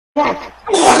Fuck!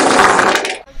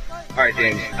 Alright,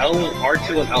 James.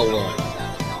 R2 and L1.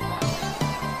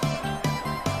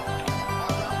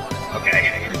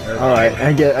 Okay. Alright,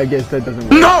 I guess that doesn't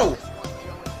work. No!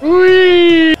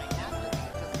 Whee!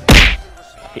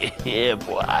 Yeah,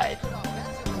 boy. I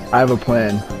have a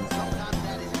plan.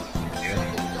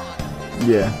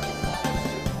 Yeah.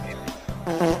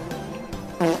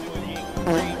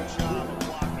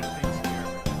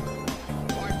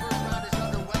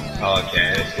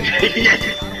 Okay.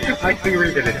 I see what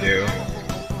you're gonna do.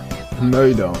 No,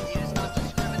 you don't.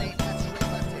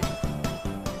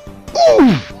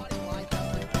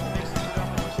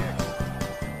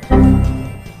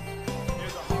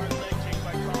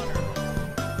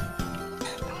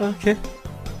 Okay.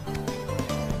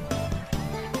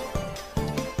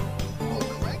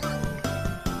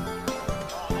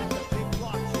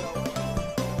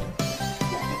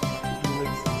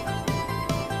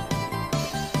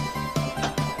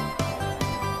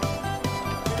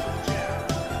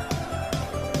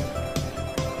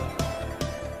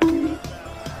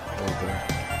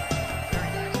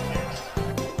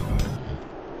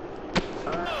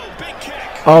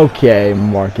 Okay,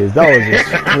 Marcus, that was just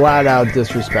flat out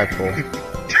disrespectful.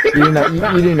 You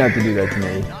didn't have to do that to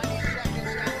me.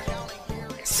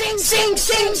 Sing, sing,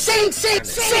 sing, sing, sing,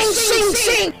 sing, sing,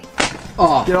 sing.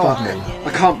 Oh, Get off fuck. me. I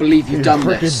can't believe you've done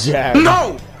this. Jab.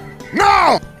 No!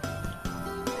 No!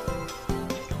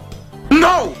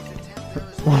 No!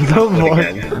 What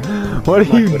the fuck? What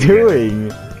are you doing?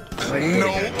 No!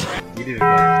 You did it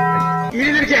again. You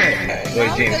did it again!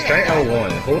 Wait, James, try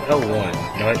L1. Hold L1.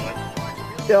 No,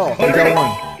 Yo, I got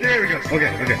one. there we go.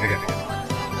 Okay.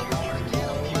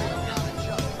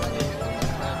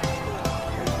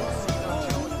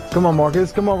 Come on,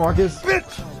 Marcus. Come on, Marcus.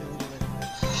 Bitch!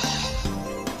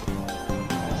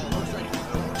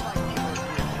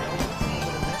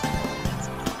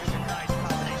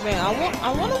 Man,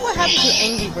 I wonder what happened to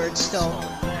Angry Birds though.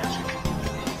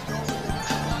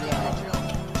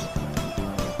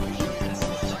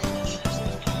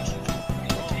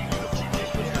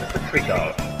 Freak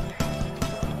out.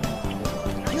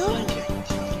 No.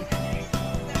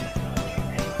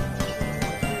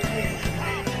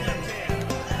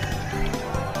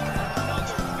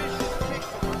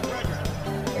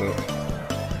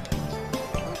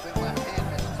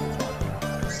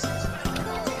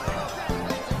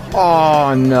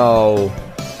 Oh no.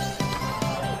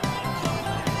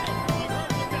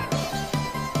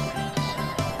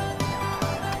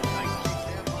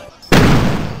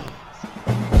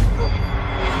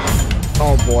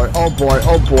 Oh boy, oh boy,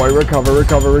 oh boy, recover.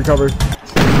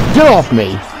 Get off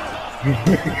me!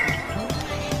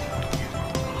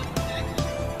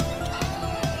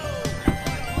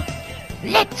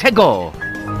 Let's go.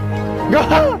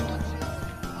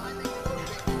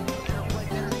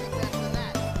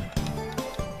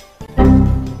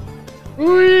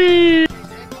 Whee!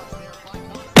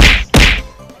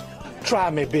 Try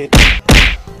me, bitch.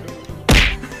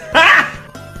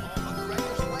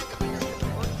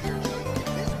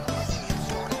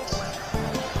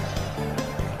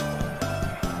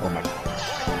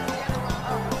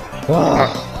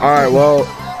 Alright, well,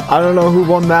 I don't know who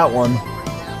won that one.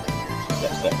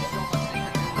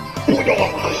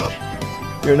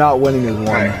 You're not winning as one.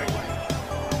 Alright.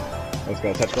 Let's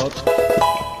go, touch gloves.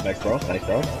 Nice bro.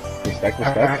 Respect.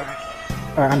 Alright,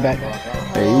 I'm back.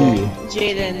 Hey.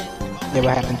 Jaden. Yeah,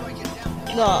 what happened?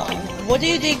 No. What do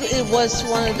you think it was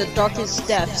one of the darkest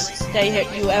deaths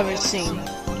that you ever seen?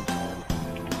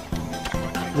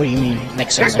 What do you mean?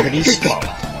 Like celebrities?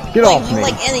 Get off me.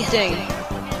 Like anything.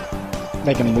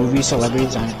 Like a movie,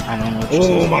 celebrities? I don't know what you're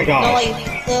saying. Oh my god.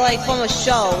 No, like from a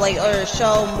show,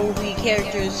 movie,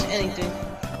 characters, anything.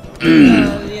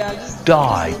 Yeah, just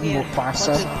Die. yeah.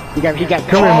 Mufasa? He got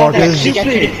Come here, Marcus. He got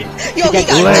Yo, he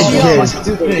got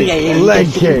Leg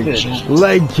kick.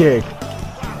 Leg kick.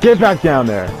 Get back down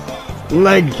there.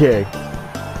 Leg kick.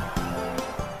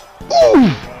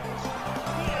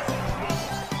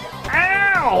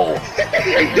 Ow!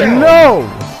 No!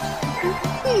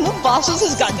 Mufasa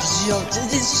just got jumped.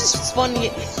 It's just funny.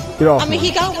 Get off I mean, me.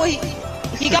 he got what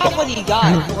he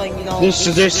got. Like, you know.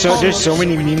 There's so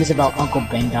many memes about Uncle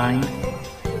Ben dying.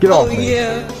 Get Oh off me.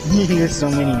 yeah. There's so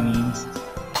many memes.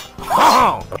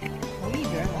 Oh!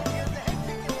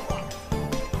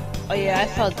 Oh yeah, I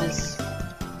felt this.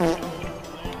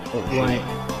 What?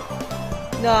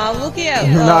 No, I'm looking at.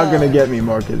 You're not gonna get me,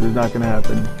 Marcus. It's not gonna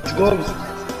happen. Gloves.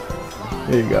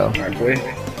 There you go. Alright, boy.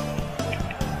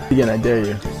 Again, I dare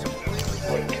you.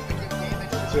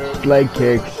 Leg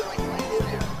kick.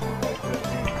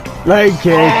 Leg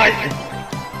kick.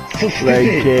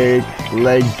 Leg kick.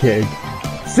 Leg kick.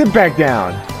 Sit back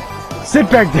down. Sit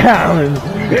back down!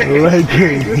 Leg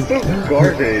kick. This is so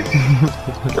garbage.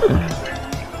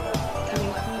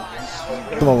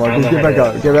 Come on, Marcus, get back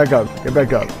up, get back up, get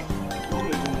back up.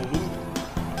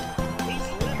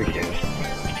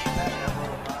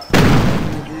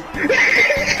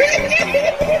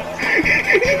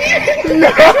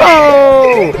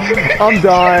 No! I'm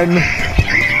done.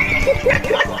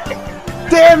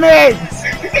 Damn it!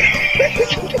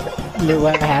 Look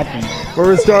what happened.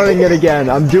 We're restarting it again.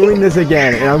 I'm doing this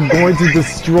again, and I'm going to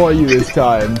destroy you this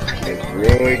time. It's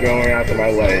really going after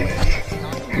my legs.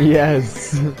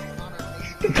 Yes.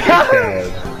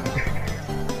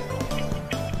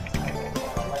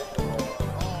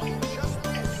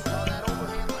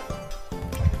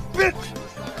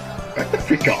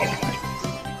 Freak off.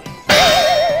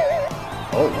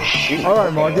 Oh shit.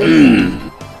 Alright,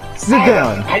 Marcus. Sit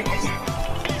down.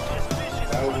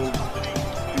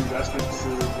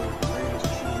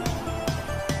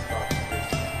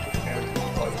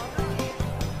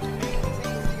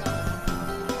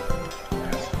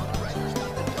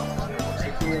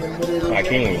 I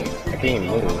can't even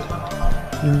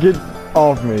move. Get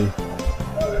off me.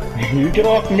 You get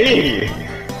off me!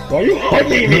 Why are you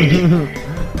hugging me?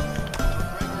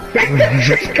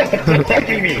 Stop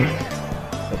hugging me!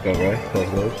 Let's go, bro.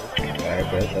 Close. Alright,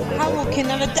 bro. How can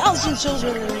have 1,000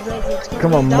 children in the village?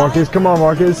 Come on, Marcus. Come on,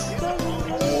 Marcus.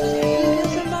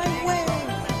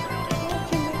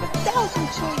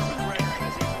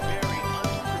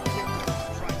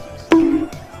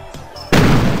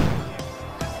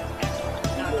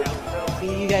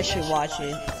 You guys should watch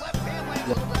it.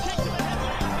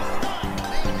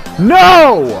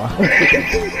 No!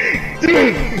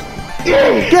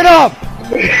 Get up!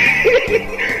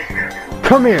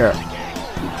 Come here.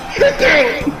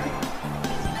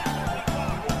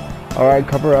 Alright,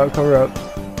 cover up, cover up.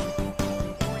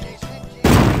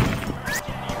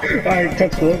 Alright,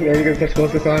 touch close. Are you gonna touch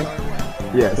close this time?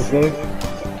 Yes. Touch close?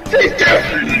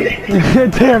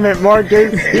 Damn it,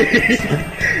 Marcus.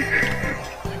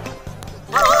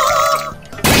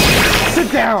 Sit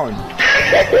down.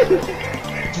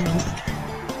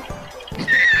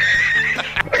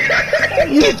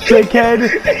 You dickhead!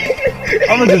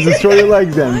 I'm gonna just destroy your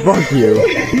legs then. Fuck you.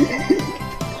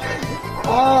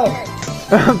 Oh!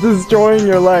 I'm destroying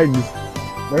your legs.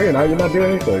 No, you're not. You're not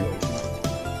doing anything.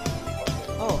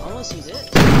 Oh, I wanna see this.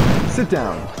 Sit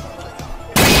down.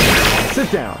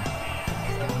 Sit down.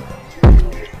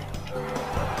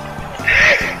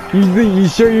 You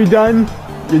sure you're done?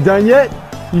 You done yet?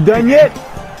 You done yet?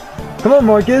 Come on,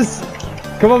 Marcus.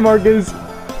 Come on, Marcus.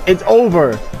 It's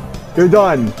over. You're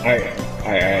done. Alright.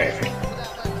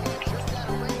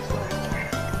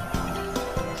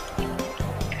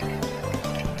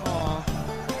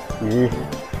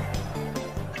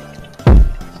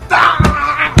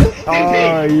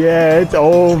 Oh yeah, it's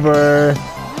over.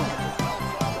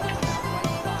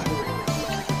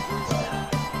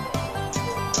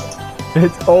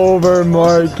 It's over,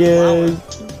 Marcus.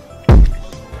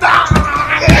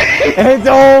 It's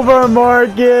over,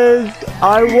 Marcus.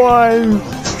 I won.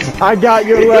 I got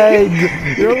your legs.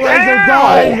 Your legs are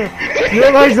done.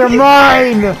 Your legs are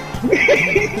mine.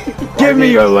 Give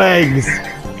me your legs.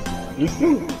 You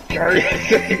so garbage.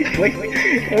 Like,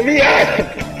 let me up.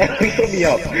 At least let me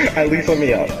up. At least let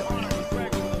me up.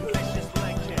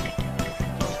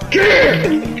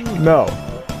 No.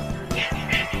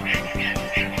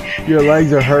 Your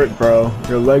legs are hurt, bro.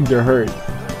 Your legs are hurt.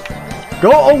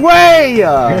 Go away!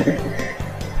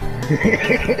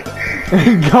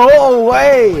 Go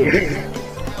away!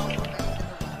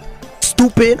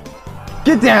 Stupid.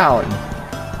 Get down!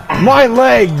 My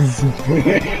legs!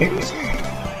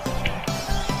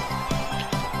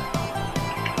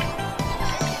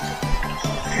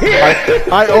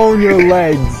 I own your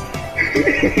legs.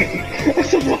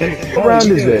 What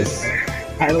round is this?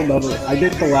 I don't know. I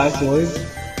get the last one.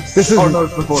 This is. Oh no,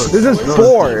 it's the 4. This is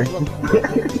 4.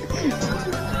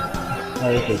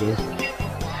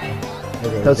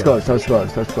 Touch close, touch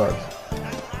close, touch close.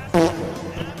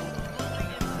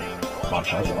 Body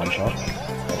shots.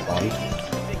 That's body.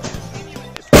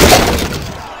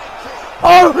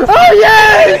 Oh! Oh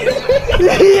yes!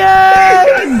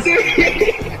 Yes!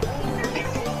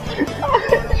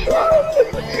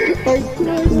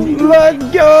 Let's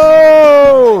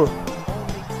go!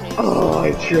 Oh,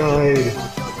 I tried.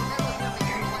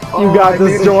 You got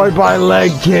destroyed by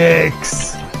leg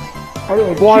kicks.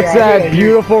 Watch that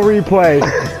beautiful replay.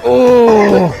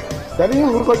 Oh! That didn't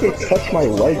even look like it touched my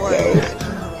leg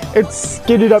though. It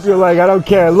skidded up your leg. I don't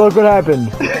care. Look what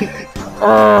happened. It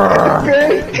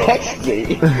touched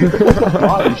me. It's a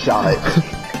body shot.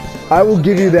 I will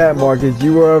give you that, Marcus.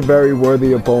 You were a very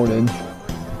worthy opponent.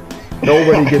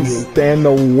 Nobody can stand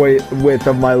the width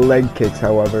of my leg kicks,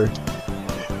 however.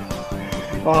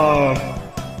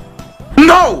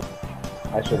 No!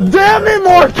 I should have. Damn it,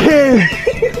 Marcus!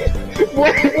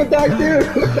 What would I do?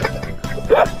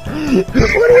 What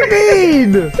do you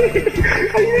mean? I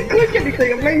didn't click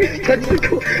anything. I'm not even touching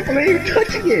the. I'm not even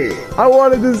touching it. I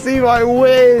wanted to see my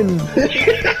win.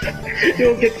 You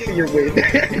don't get to see your win.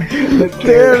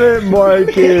 Damn it,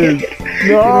 Marcus! You don't get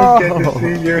to No.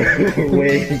 see your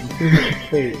win.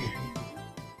 Wait.